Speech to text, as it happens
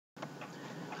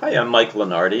Hi, I'm Mike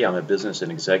Lenardi. I'm a business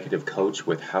and executive coach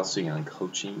with Halcyon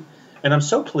Coaching, and I'm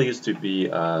so pleased to be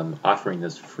offering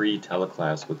this free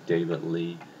teleclass with David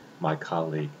Lee, my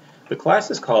colleague. The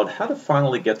class is called How to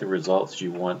Finally Get the Results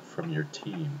You Want from Your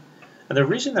Team. And the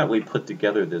reason that we put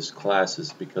together this class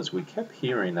is because we kept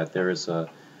hearing that there's a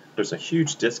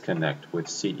huge disconnect with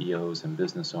CEOs and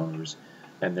business owners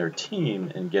and their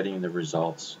team in getting the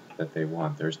results that they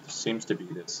want. There seems to be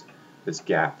this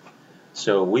gap.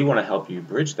 So we want to help you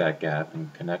bridge that gap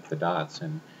and connect the dots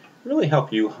and really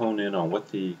help you hone in on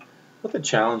what the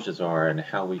challenges are and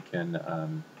how we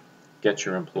can get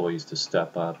your employees to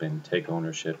step up and take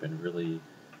ownership and really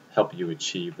help you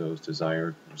achieve those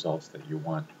desired results that you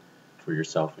want for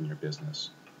yourself and your business.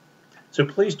 So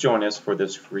please join us for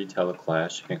this free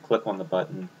teleclass. You can click on the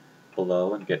button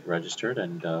below and get registered,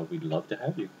 and we'd love to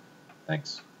have you.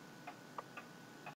 Thanks.